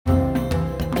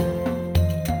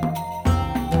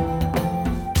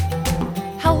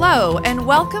Hello, and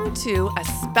welcome to a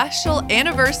special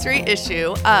anniversary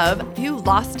issue of You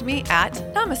Lost Me at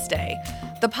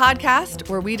Namaste, the podcast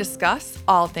where we discuss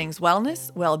all things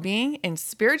wellness, well-being, and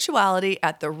spirituality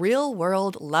at the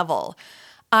real-world level.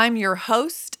 I'm your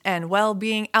host and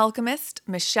well-being alchemist,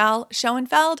 Michelle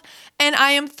Schoenfeld, and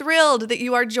I am thrilled that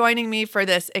you are joining me for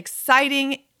this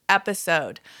exciting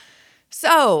episode.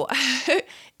 So,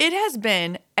 it has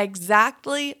been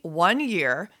exactly 1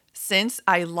 year since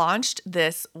I launched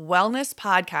this wellness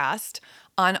podcast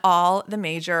on all the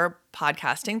major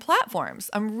podcasting platforms.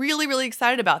 I'm really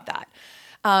excited about that.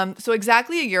 So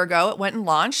exactly a year ago, it went and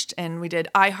launched, and we did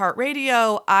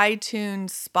iHeartRadio,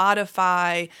 iTunes,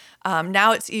 Spotify.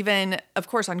 Now it's even, of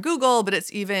course, on Google, but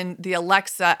it's even the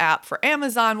Alexa app for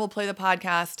Amazon will play the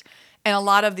podcast, and a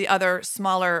lot of the other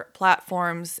smaller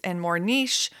platforms and more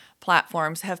niche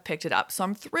platforms have picked it up. So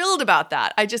I'm thrilled about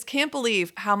that. I just can't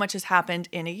believe how much has happened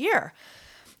in a year.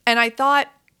 And I thought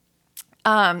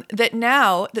that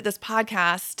now that this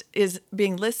podcast is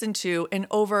being listened to in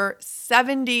over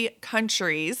 70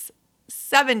 countries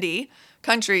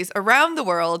around the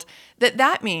world,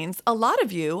 that means a lot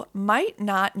of you might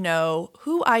not know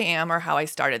who I am or how I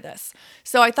started this.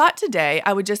 So I thought today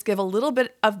I would just give a little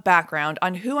bit of background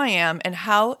on who I am and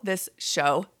how this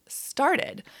show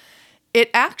started. It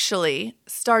actually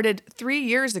started 3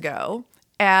 years ago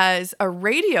as a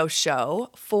radio show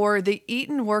for the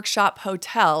Eaton Workshop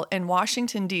Hotel in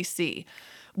Washington, D.C.,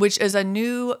 which is a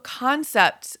new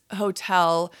concept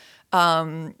hotel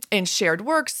in shared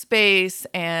workspace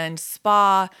and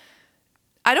spa.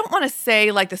 I don't want to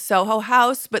say like the Soho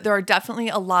House, but there are definitely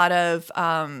a lot of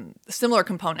similar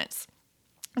components.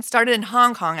 It started in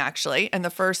Hong Kong, actually, and the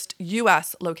first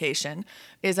U.S. location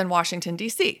is in Washington,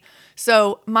 D.C.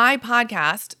 So my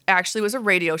podcast actually was a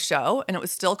radio show, and it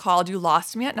was still called You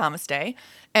Lost Me at Namaste,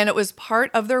 and it was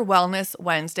part of their Wellness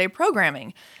Wednesday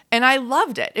programming. And I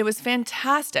loved it. It was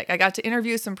fantastic. I got to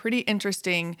interview some pretty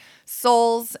interesting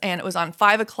souls, and it was on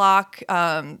 5 o'clock,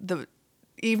 the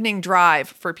evening drive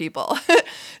for people.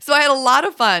 So I had a lot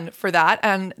of fun for that,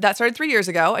 and that started 3 years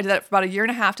ago. I did that for about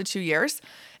 1.5 to 2 years.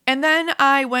 And then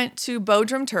I went to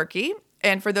Bodrum, Turkey.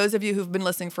 And for those of you who've been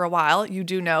listening for a while, you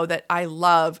do know that I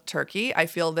love Turkey. I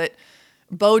feel that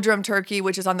Bodrum, Turkey,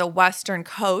 which is on the western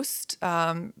coast,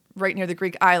 right near the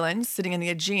Greek islands, sitting in the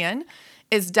Aegean,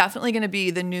 is definitely going to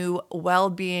be the new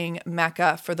well-being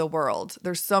mecca for the world.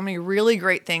 There's so many really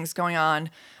great things going on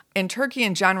in Turkey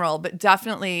in general, but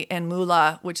definitely in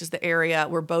Muğla, which is the area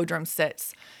where Bodrum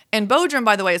sits. And Bodrum,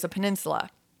 by the way, is a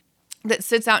peninsula that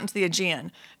sits out into the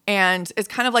Aegean. And it's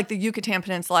kind of like the Yucatan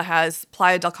Peninsula has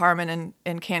Playa del Carmen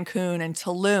and Cancun and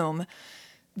Tulum.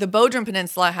 The Bodrum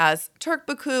Peninsula has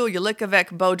Turkbuku,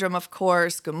 Yalikavik, Bodrum, of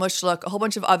course, Gumuşluk, a whole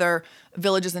bunch of other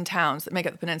villages and towns that make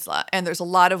up the peninsula. And there's a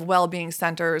lot of well-being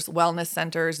centers, wellness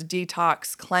centers,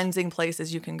 detox, cleansing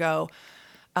places you can go.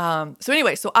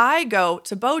 So I go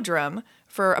to Bodrum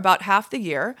for about half the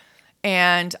year,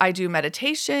 and I do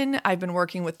meditation. I've been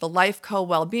working with the Lifeco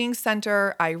Wellbeing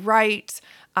Center. I write.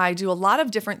 I do a lot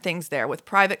of different things there with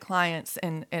private clients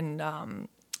and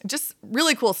just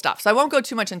really cool stuff. So I won't go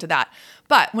too much into that.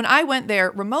 But when I went there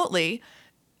remotely,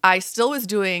 I still was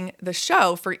doing the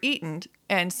show for Eaton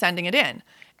and sending it in.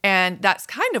 And that's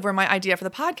kind of where my idea for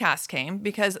the podcast came,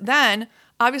 because then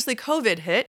obviously COVID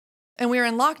hit and we were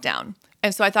in lockdown.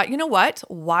 And so I thought, you know what?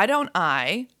 Why don't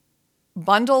I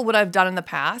bundle what I've done in the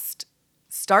past,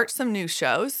 start some new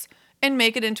shows, and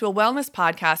make it into a wellness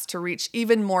podcast to reach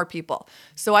even more people.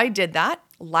 So I did that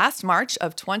last March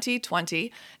of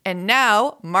 2020, and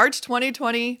now March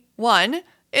 2021,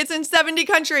 it's in 70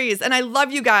 countries, and I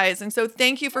love you guys. And so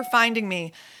thank you for finding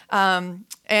me. And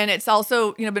it's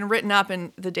also, been written up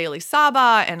in the Daily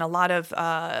Saba, and a lot of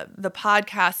the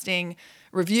podcasting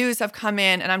reviews have come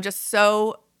in, and I'm just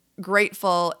so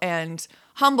grateful and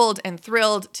humbled and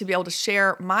thrilled to be able to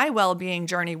share my well-being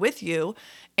journey with you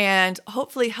and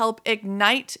hopefully help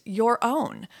ignite your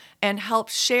own and help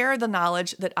share the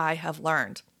knowledge that I have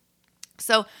learned.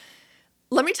 So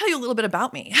let me tell you a little bit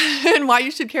about me and why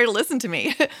you should care to listen to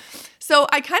me. So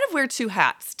I kind of wear two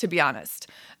hats, to be honest.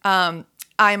 I'm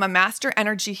a master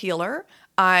energy healer.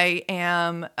 I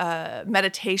am a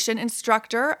meditation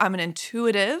instructor. I'm an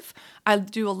intuitive. I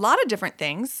do a lot of different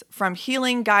things, from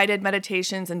healing guided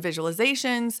meditations and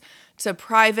visualizations to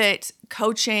private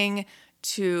coaching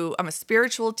to I'm a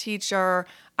spiritual teacher.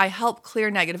 I help clear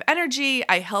negative energy.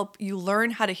 I help you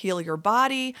learn how to heal your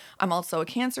body. I'm also a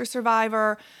cancer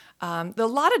survivor. There are a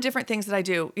lot of different things that I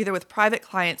do, either with private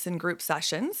clients and group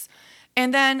sessions.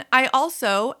 And then I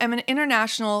also am an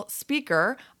international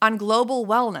speaker on global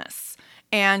wellness.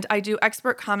 And I do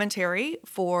expert commentary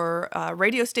for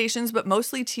radio stations, but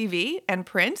mostly TV and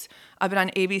print. I've been on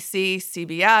ABC,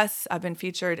 CBS. I've been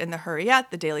featured in the Hurriyet,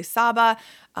 the Daily Sabah,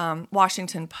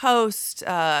 Washington Post.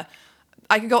 I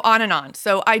could go on and on.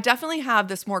 So I definitely have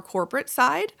this more corporate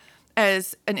side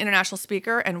as an international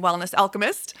speaker and wellness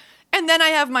alchemist. And then I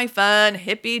have my fun,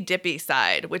 hippy dippy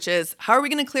side, which is how are we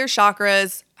going to clear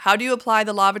chakras? How do you apply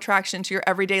the law of attraction to your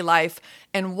everyday life?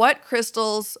 And what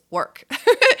crystals work?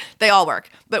 They all work,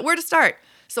 but where to start?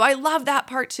 So I love that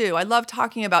part too. I love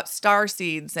talking about star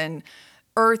seeds and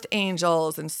earth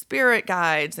angels and spirit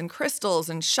guides and crystals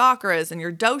and chakras and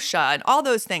your dosha and all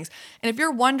those things. And if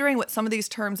you're wondering what some of these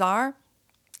terms are,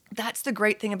 that's the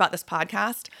great thing about this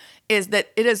podcast is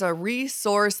that it is a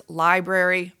resource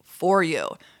library for you.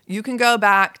 You can go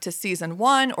back to season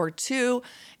 1 or 2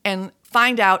 and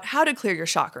find out how to clear your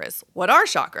chakras. What are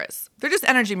chakras? They're just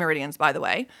energy meridians, by the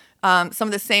way. Some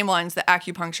of the same ones that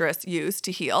acupuncturists use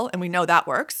to heal, and we know that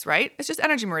works, right? It's just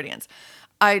energy meridians.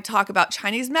 I talk about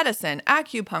Chinese medicine,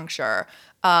 acupuncture,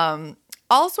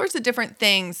 all sorts of different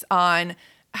things on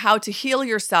how to heal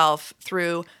yourself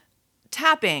through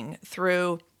tapping,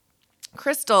 through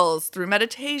crystals, through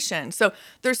meditation. So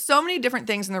there's so many different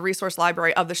things in the resource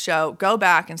library of the show. Go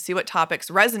back and see what topics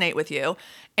resonate with you.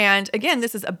 And again,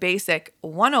 this is a basic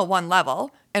 101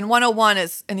 level. And 101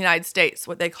 is in the United States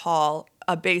what they call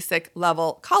a basic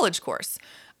level college course.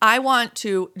 I want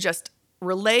to just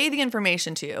relay the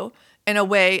information to you in a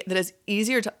way that is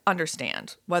easier to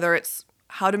understand, whether it's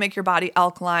how to make your body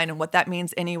alkaline and what that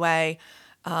means anyway,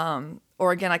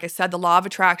 or again, like I said, the law of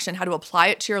attraction, how to apply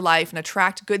it to your life and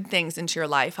attract good things into your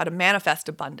life, how to manifest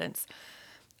abundance.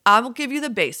 I will give you the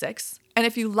basics. And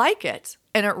if you like it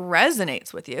and it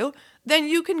resonates with you, then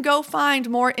you can go find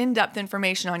more in-depth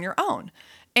information on your own.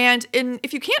 And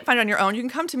if you can't find it on your own, you can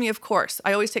come to me, of course.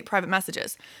 I always take private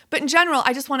messages. But in general,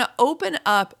 I just want to open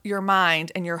up your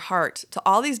mind and your heart to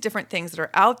all these different things that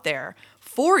are out there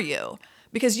for you,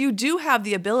 because you do have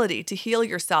the ability to heal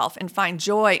yourself and find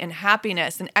joy and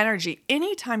happiness and energy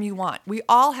anytime you want. We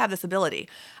all have this ability.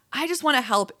 I just want to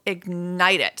help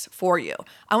ignite it for you.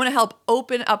 I want to help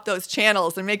open up those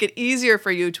channels and make it easier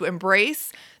for you to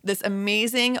embrace this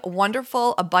amazing,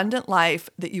 wonderful, abundant life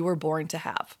that you were born to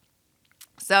have.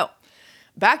 So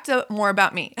back to more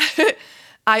about me.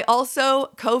 I also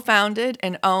co-founded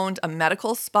and owned a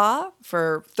medical spa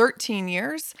for 13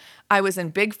 years. I was in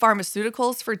big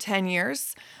pharmaceuticals for 10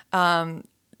 years.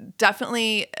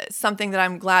 Definitely something that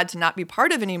I'm glad to not be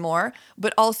part of anymore,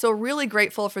 but also really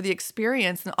grateful for the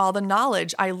experience and all the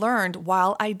knowledge I learned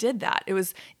while I did that. It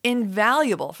was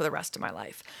invaluable for the rest of my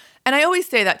life. And I always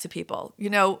say that to people,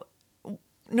 no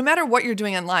matter what you're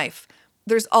doing in life,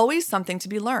 there's always something to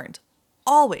be learned.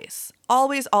 Always,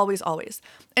 always, always, always.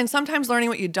 And sometimes learning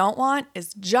what you don't want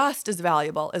is just as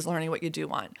valuable as learning what you do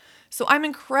want. So I'm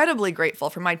incredibly grateful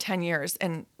for my 10 years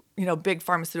in, big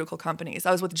pharmaceutical companies.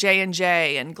 I was with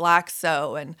J&J and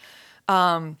Glaxo and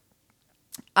Ortho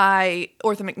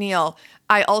McNeil.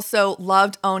 I also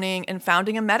loved owning and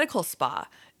founding a medical spa.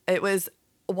 It was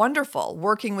wonderful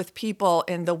working with people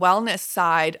in the wellness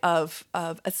side of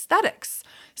aesthetics.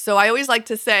 So I always like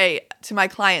to say to my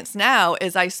clients now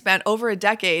is I spent over a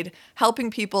decade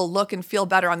helping people look and feel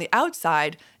better on the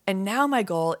outside. And now my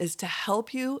goal is to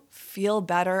help you feel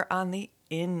better on the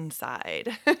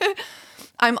inside.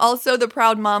 I'm also the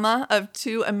proud mama of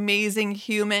 2 amazing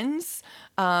humans.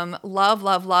 Love,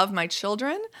 love, love my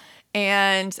children.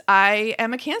 And I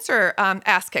am a cancer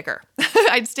ass kicker.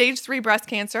 I had stage 3 breast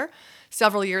cancer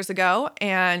several years ago,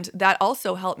 and that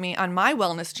also helped me on my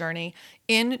wellness journey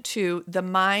into the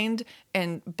mind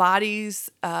and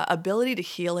body's ability to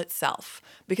heal itself,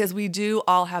 because we do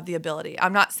all have the ability.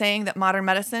 I'm not saying that modern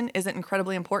medicine isn't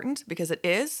incredibly important, because it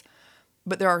is,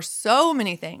 but there are so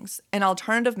many things in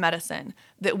alternative medicine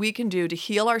that we can do to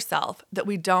heal ourselves that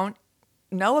we don't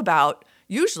know about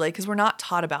usually because we're not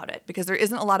taught about it, because there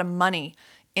isn't a lot of money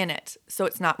in it. So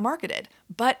it's not marketed,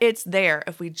 but it's there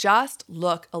if we just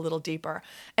look a little deeper.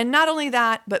 And not only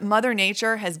that, but Mother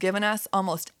Nature has given us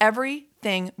almost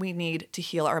everything we need to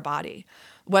heal our body.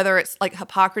 Whether it's like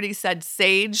Hippocrates said,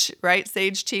 sage, right?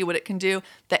 Sage tea, what it can do,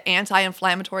 the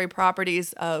anti-inflammatory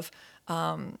properties of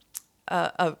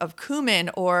cumin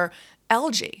or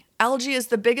algae. Algae is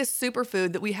the biggest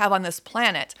superfood that we have on this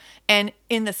planet. And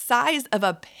in the size of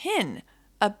a pin,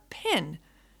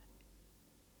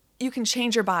 you can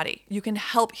change your body. You can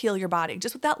help heal your body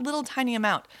just with that little tiny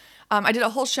amount. I did a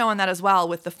whole show on that as well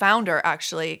with the founder,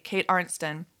 actually, Kate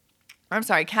Arnston.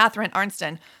 Catherine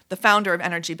Arnston, the founder of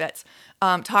Energy Bits,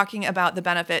 talking about the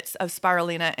benefits of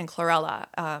spirulina and chlorella.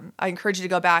 I encourage you to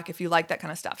go back if you like that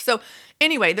kind of stuff. So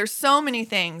anyway, there's so many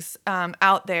things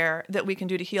out there that we can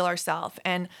do to heal ourselves.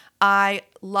 And I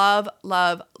love,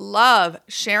 love, love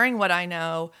sharing what I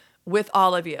know with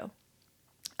all of you.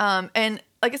 And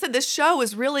like I said, this show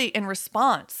is really in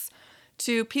response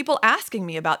to people asking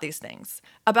me about these things,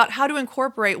 about how to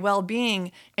incorporate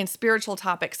well-being and spiritual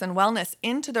topics and wellness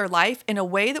into their life in a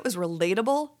way that was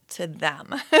relatable to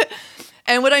them.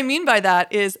 And what I mean by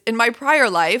that is in my prior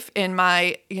life, in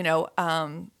my,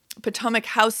 Potomac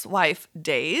housewife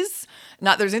days,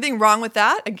 not there's anything wrong with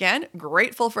that. Again,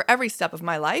 grateful for every step of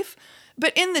my life.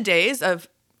 But in the days of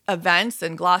events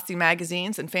and glossy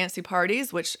magazines and fancy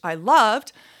parties, which I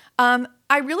loved,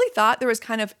 I really thought there was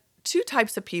kind of two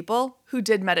types of people who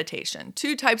did meditation,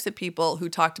 two types of people who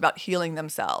talked about healing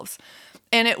themselves.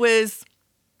 And it was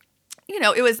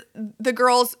the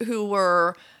girls who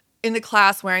were in the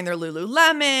class wearing their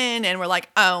Lululemon and were like,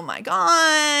 oh my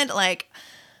God, like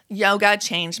yoga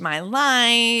changed my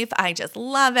life. I just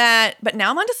love it. But now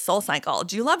I'm on to SoulCycle.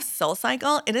 Do you love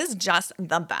SoulCycle? It is just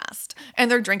the best. And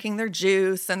they're drinking their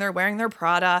juice and they're wearing their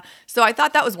Prada. So I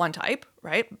thought that was one type,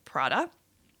 right? Prada.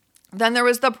 Then there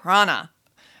was the Prana.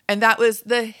 And that was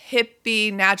the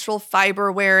hippie, natural fiber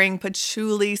wearing,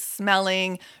 patchouli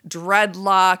smelling,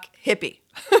 dreadlock hippie,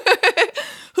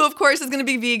 who of course is going to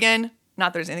be vegan. Not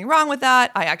that there's anything wrong with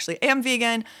that. I actually am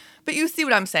vegan, but you see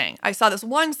what I'm saying. I saw this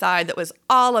one side that was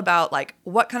all about like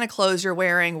what kind of clothes you're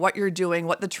wearing, what you're doing,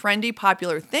 what the trendy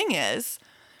popular thing is.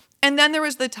 And then there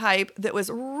was the type that was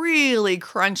really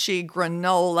crunchy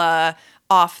granola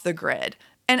off the grid.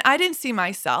 And I didn't see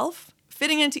myself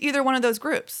fitting into either one of those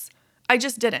groups. I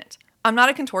just didn't. I'm not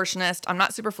a contortionist. I'm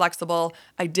not super flexible.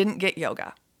 I didn't get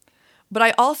yoga. But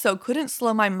I also couldn't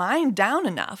slow my mind down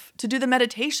enough to do the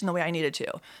meditation the way I needed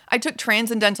to. I took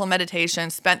transcendental meditation,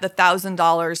 spent the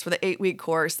 $1,000 for the 8-week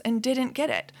course, and didn't get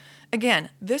it. Again,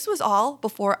 this was all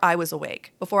before I was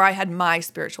awake, before I had my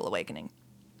spiritual awakening.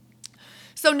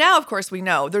 So now, of course, we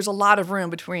know there's a lot of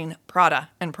room between Prada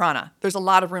and Prana. There's a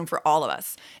lot of room for all of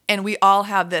us. And we all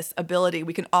have this ability.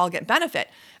 We can all get benefit.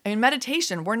 I mean,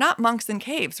 meditation, we're not monks in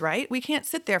caves, right? We can't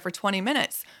sit there for 20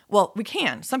 minutes. Well, we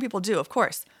can. Some people do, of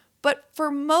course. But for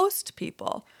most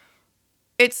people,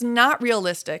 it's not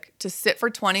realistic to sit for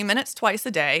 20 minutes twice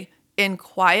a day in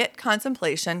quiet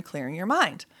contemplation, clearing your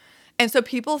mind. And so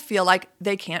people feel like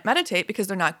they can't meditate because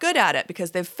they're not good at it,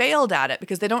 because they've failed at it,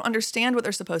 because they don't understand what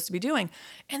they're supposed to be doing.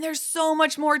 And there's so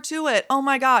much more to it. Oh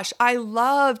my gosh, I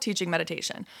love teaching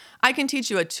meditation. I can teach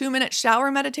you a 2-minute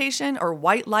shower meditation or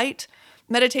white light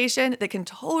meditation that can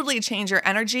totally change your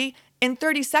energy in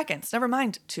 30 seconds, never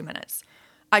mind 2 minutes.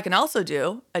 I can also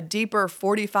do a deeper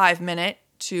 45-minute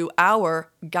to hour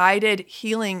guided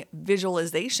healing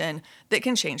visualization that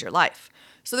can change your life.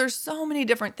 So there's so many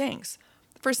different things.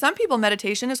 For some people,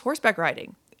 meditation is horseback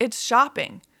riding. It's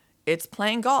shopping. It's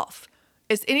playing golf.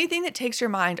 It's anything that takes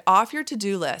your mind off your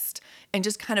to-do list and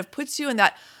just kind of puts you in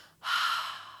that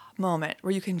moment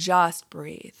where you can just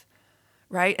breathe,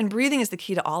 right? And breathing is the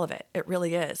key to all of it. It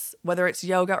really is. Whether it's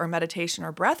yoga or meditation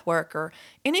or breath work or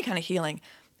any kind of healing,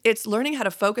 it's learning how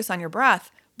to focus on your breath,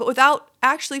 but without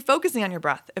actually focusing on your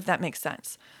breath, if that makes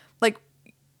sense. Like,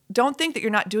 don't think that you're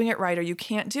not doing it right or you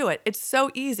can't do it. It's so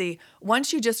easy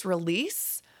once you just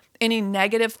release any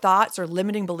negative thoughts or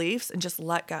limiting beliefs and just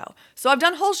let go. So I've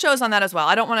done whole shows on that as well.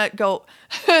 I don't want to go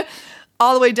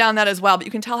all the way down that as well, but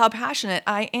you can tell how passionate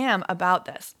I am about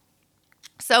this.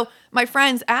 So my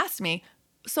friends asked me,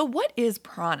 so what is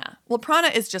prana? Well, prana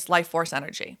is just life force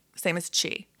energy, same as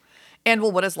chi. And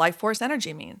well, what does life force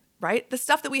energy mean, right? The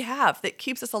stuff that we have that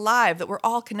keeps us alive, that we're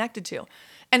all connected to.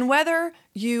 And whether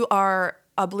you are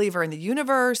a believer in the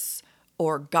universe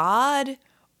or God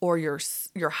or your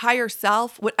higher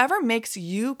self, whatever makes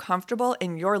you comfortable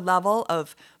in your level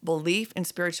of belief in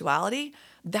spirituality,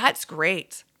 that's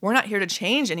great. We're not here to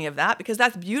change any of that because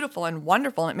that's beautiful and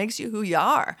wonderful and it makes you who you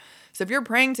are. So if you're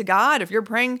praying to God, if you're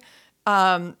praying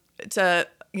to,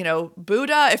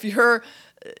 Buddha, if you're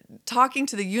talking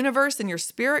to the universe and your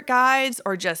spirit guides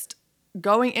or just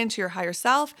going into your higher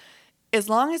self, as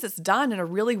long as it's done in a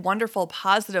really wonderful,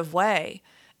 positive way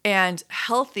and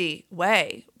healthy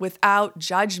way, without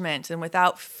judgment and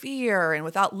without fear and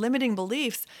without limiting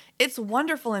beliefs, it's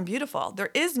wonderful and beautiful. There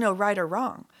is no right or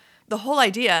wrong. The whole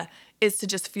idea is to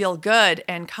just feel good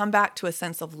and come back to a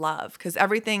sense of love, because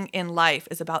everything in life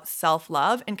is about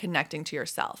self-love and connecting to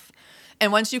yourself.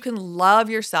 And once you can love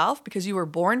yourself, because you were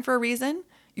born for a reason,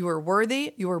 you were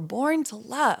worthy, you were born to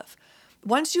love.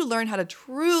 Once you learn how to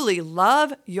truly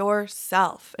love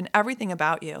yourself and everything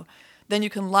about you, then you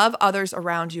can love others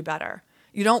around you better.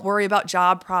 You don't worry about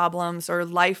job problems or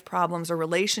life problems or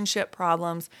relationship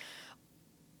problems.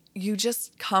 You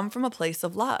just come from a place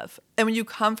of love. And when you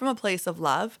come from a place of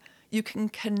love, you can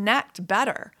connect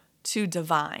better to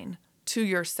divine, to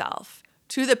yourself,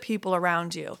 to the people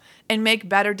around you, and make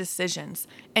better decisions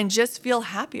and just feel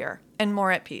happier and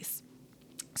more at peace.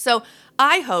 So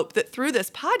I hope that through this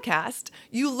podcast,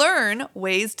 you learn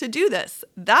ways to do this.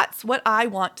 That's what I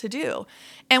want to do.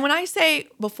 And when I say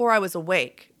before I was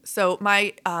awake, so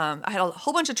I had a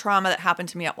whole bunch of trauma that happened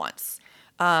to me at once.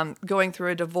 Going through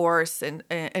a divorce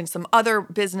and some other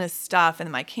business stuff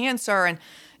and my cancer, and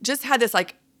just had this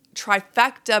like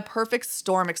trifecta perfect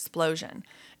storm explosion.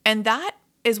 And that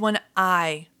is when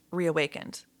I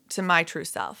reawakened to my true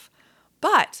self.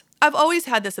 But I've always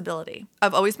had this ability.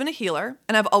 I've always been a healer,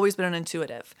 and I've always been an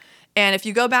intuitive. And if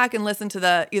you go back and listen to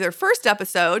the either first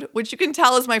episode, which you can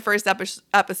tell is my first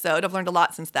episode, I've learned a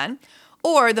lot since then,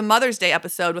 or the Mother's Day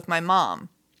episode with my mom,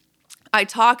 I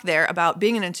talk there about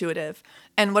being an intuitive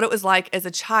and what it was like as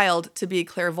a child to be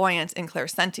clairvoyant and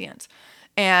clairsentient,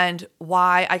 and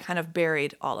why I kind of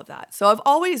buried all of that. So I've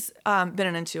always been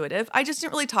an intuitive. I just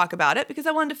didn't really talk about it because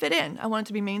I wanted to fit in. I wanted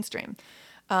to be mainstream.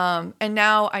 And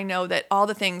now I know that all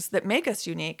the things that make us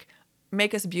unique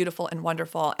make us beautiful and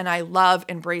wonderful. And I love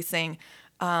embracing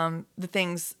the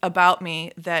things about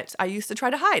me that I used to try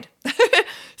to hide.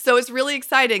 So it's really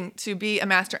exciting to be a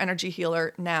master energy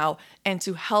healer now and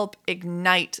to help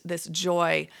ignite this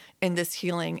joy and this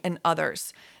healing in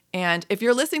others. And if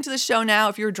you're listening to the show now,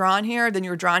 if you're drawn here, then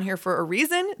you're drawn here for a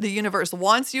reason. The universe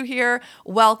wants you here.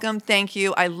 Welcome. Thank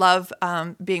you. I love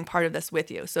being part of this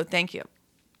with you. So thank you.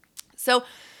 So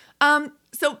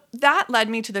that led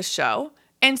me to this show.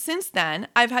 And since then,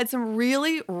 I've had some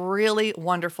really, really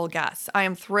wonderful guests. I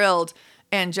am thrilled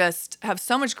and just have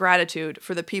so much gratitude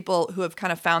for the people who have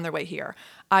kind of found their way here.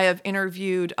 I have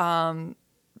interviewed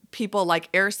people like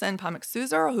Ersan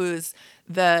Pamuksuzer, who's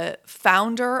the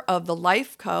founder of the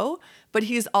Life Co., but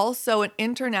he's also an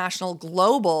international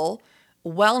global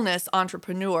wellness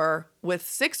entrepreneur with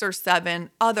 6 or 7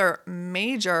 other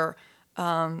major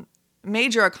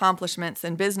accomplishments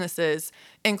and businesses,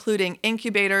 including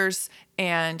incubators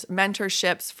and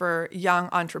mentorships for young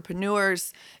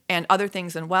entrepreneurs and other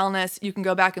things in wellness. You can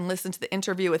go back and listen to the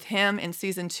interview with him in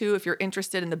season 2 if you're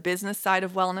interested in the business side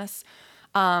of wellness.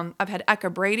 I've had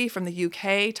Eka Brady from the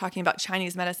UK talking about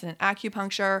Chinese medicine and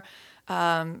acupuncture.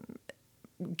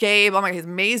 Gabe, oh my God, he's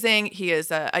amazing. He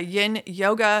is a yin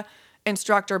yoga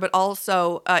instructor, but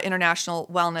also an international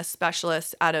wellness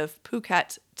specialist out of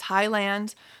Phuket,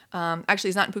 Thailand. Actually,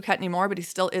 he's not in Phuket anymore, but he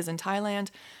still is in Thailand.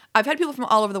 I've had people from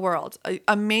all over the world,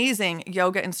 amazing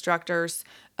yoga instructors,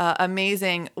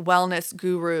 amazing wellness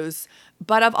gurus,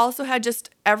 but I've also had just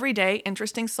everyday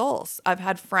interesting souls. I've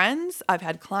had friends, I've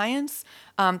had clients,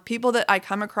 people that I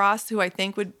come across who I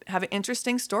think would have an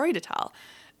interesting story to tell,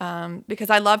 because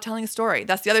I love telling a story.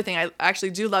 That's the other thing I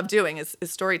actually do love doing is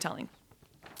storytelling.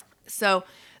 So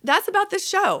that's about this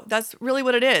show. That's really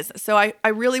what it is. So I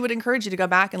really would encourage you to go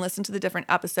back and listen to the different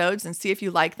episodes and see if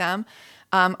you like them.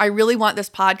 I really want this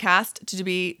podcast to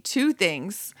be 2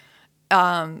 things,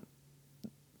 and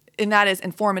that is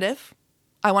informative.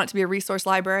 I want it to be a resource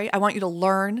library. I want you to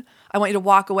learn. I want you to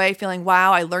walk away feeling,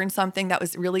 wow, I learned something that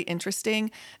was really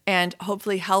interesting, and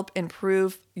hopefully help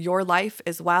improve your life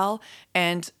as well.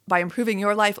 And by improving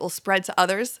your life, it will spread to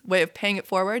others, way of paying it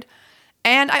forward.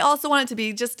 And I also want it to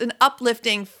be just an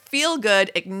uplifting,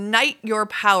 feel-good, ignite your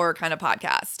power kind of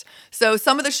podcast. So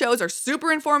some of the shows are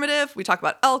super informative. We talk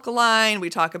about alkaline.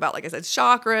 We talk about, like I said,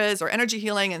 chakras or energy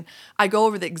healing. And I go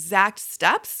over the exact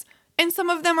steps. And some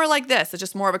of them are like this. It's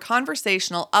just more of a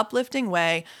conversational, uplifting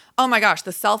way. Oh my gosh,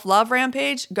 the self-love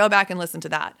rampage, go back and listen to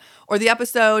that. Or the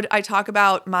episode I talk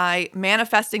about my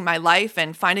manifesting my life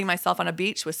and finding myself on a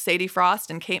beach with Sadie Frost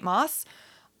and Kate Moss.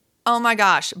 Oh my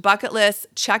gosh, bucket list,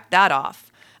 check that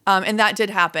off. And that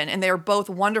did happen. And they were both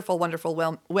wonderful, wonderful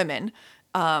women.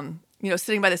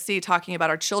 Sitting by the sea talking about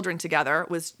our children together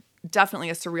was definitely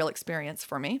a surreal experience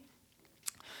for me.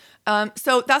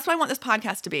 So that's what I want this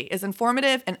podcast to be, is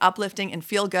informative and uplifting and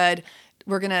feel good.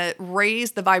 We're going to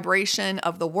raise the vibration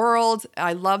of the world.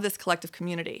 I love this collective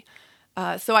community.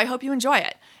 So I hope you enjoy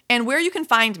it. And where you can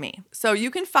find me. So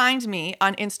you can find me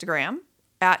on Instagram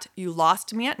at You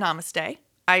Lost Me at Namaste.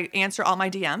 I answer all my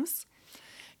DMs.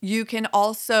 You can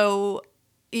also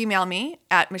email me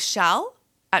at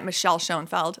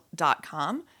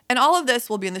michelle@michelleschoenfeld.com. And all of this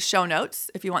will be in the show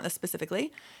notes if you want this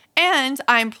specifically. And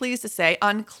I'm pleased to say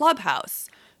on Clubhouse.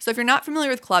 So if you're not familiar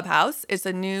with Clubhouse, it's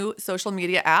a new social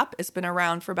media app. It's been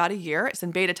around for about a year. It's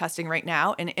in beta testing right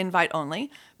now and invite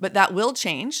only, but that will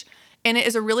change. And it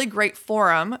is a really great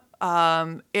forum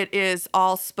it is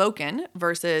all spoken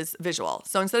versus visual.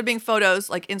 So instead of being photos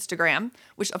like Instagram,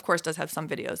 which of course does have some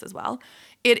videos as well,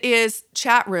 it is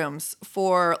chat rooms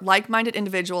for like-minded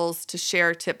individuals to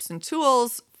share tips and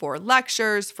tools for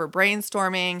lectures, for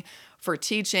brainstorming, for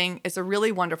teaching. It's a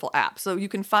really wonderful app. So you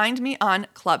can find me on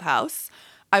Clubhouse.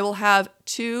 I will have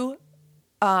 2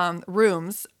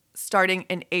 rooms starting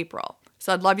in April.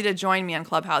 So I'd love you to join me on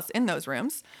Clubhouse in those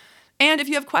rooms. And if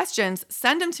you have questions,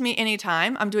 send them to me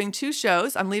anytime. I'm doing 2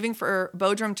 shows. I'm leaving for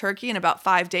Bodrum, Turkey in about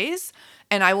 5 days,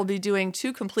 and I will be doing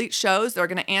 2 complete shows that are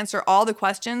going to answer all the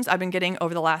questions I've been getting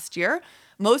over the last year.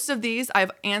 Most of these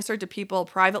I've answered to people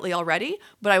privately already,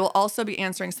 but I will also be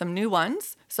answering some new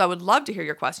ones. So I would love to hear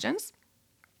your questions.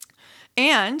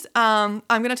 And I'm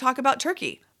going to talk about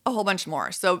Turkey a whole bunch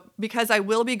more. So because I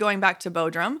will be going back to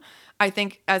Bodrum, I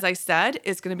think, as I said,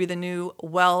 it's going to be the new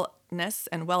wellness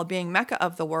and well-being mecca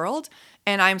of the world.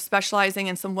 And I'm specializing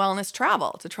in some wellness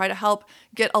travel to try to help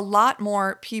get a lot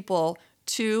more people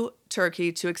to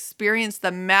Turkey to experience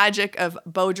the magic of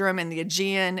Bodrum and the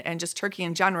Aegean and just Turkey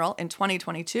in general in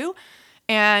 2022.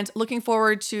 And looking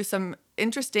forward to some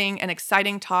interesting and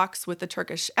exciting talks with the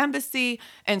Turkish Embassy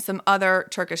and some other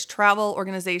Turkish travel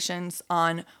organizations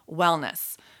on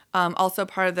wellness. Also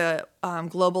part of the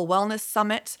Global Wellness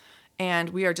Summit, and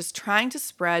we are just trying to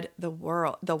spread the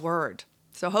word.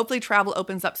 So hopefully travel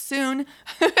opens up soon,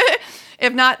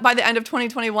 if not by the end of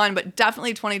 2021, but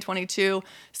definitely 2022.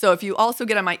 So if you also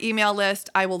get on my email list,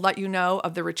 I will let you know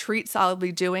of the retreats I'll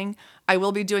be doing. I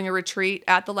will be doing a retreat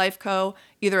at the Life Co.,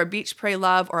 either a Beach, Pray,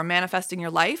 Love or a Manifesting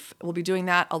Your Life. We'll be doing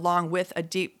that along with a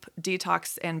deep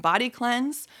detox and body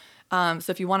cleanse. So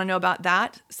if you want to know about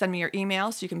that, send me your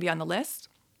email so you can be on the list.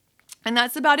 And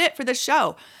that's about it for this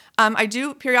show. I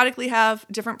do periodically have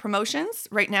different promotions.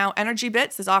 Right now, Energy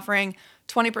Bits is offering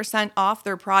 20% off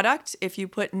their product if you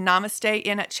put Namaste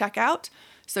in at checkout.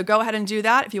 So go ahead and do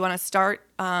that if you want to start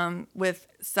with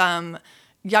some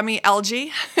yummy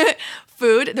algae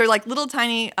food. They're like little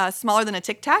tiny, smaller than a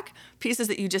Tic Tac, pieces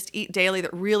that you just eat daily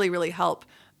that really, really help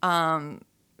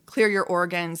clear your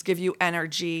organs, give you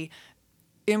energy,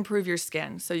 improve your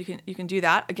skin. So you can do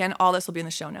that. Again, all this will be in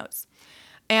the show notes.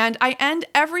 And I end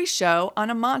every show on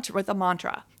with a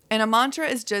mantra. And a mantra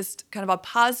is just kind of a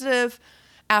positive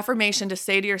affirmation to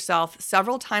say to yourself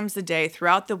several times a day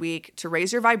throughout the week to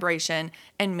raise your vibration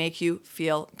and make you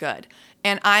feel good.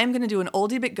 And I'm going to do an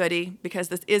oldie but goodie because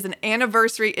this is an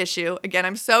anniversary issue. Again,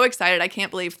 I'm so excited. I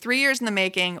can't believe 3 years in the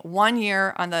making, 1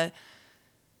 year on the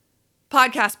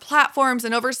podcast platforms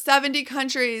in over 70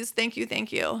 countries. Thank you,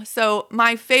 thank you. So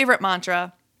my favorite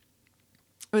mantra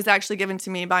was actually given to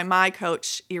me by my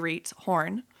coach, Irit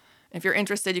Horn. If you're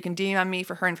interested, you can DM me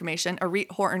for her information. Irit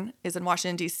Horn is in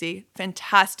Washington, D.C.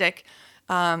 Fantastic.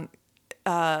 Sorry,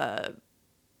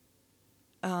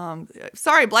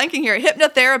 blanking here.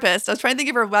 Hypnotherapist. I was trying to think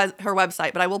of her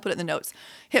website, but I will put it in the notes.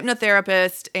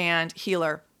 Hypnotherapist and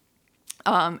healer,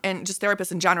 and just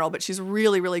therapist in general. But she's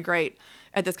really, really great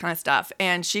at this kind of stuff.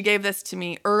 And she gave this to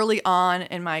me early on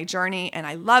in my journey, and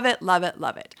I love it, love it,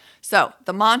 love it. So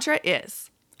the mantra is,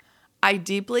 I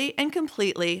deeply and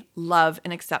completely love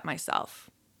and accept myself.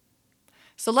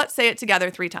 So let's say it together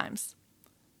 3 times.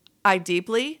 I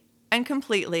deeply and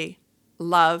completely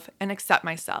love and accept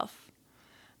myself.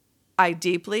 I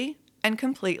deeply and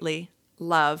completely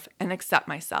love and accept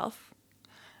myself.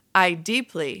 I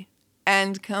deeply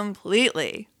and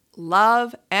completely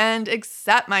love and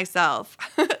accept myself.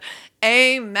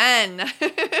 Amen.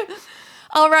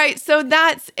 All right, so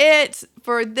that's it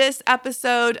for this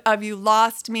episode of You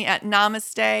Lost Me at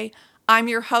Namaste. I'm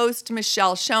your host,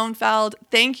 Michelle Schoenfeld.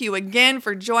 Thank you again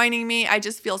for joining me. I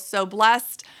just feel so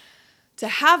blessed to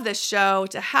have this show,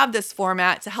 to have this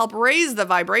format, to help raise the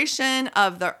vibration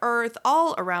of the earth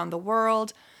all around the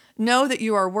world. Know that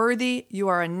you are worthy, you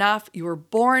are enough, you were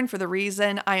born for the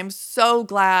reason. I am so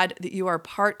glad that you are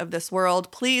part of this world.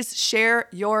 Please share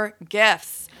your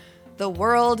gifts. The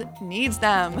world needs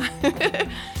them.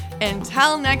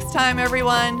 Until next time,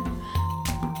 everyone,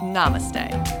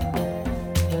 namaste.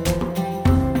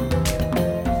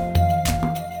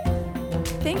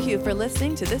 Thank you for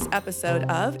listening to this episode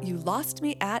of You Lost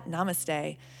Me at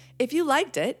Namaste. If you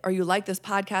liked it or you like this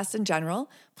podcast in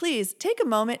general, please take a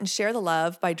moment and share the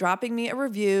love by dropping me a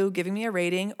review, giving me a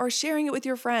rating, or sharing it with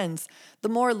your friends. The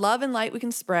more love and light we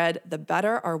can spread, the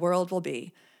better our world will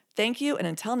be. Thank you, and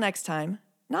until next time,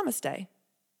 namaste.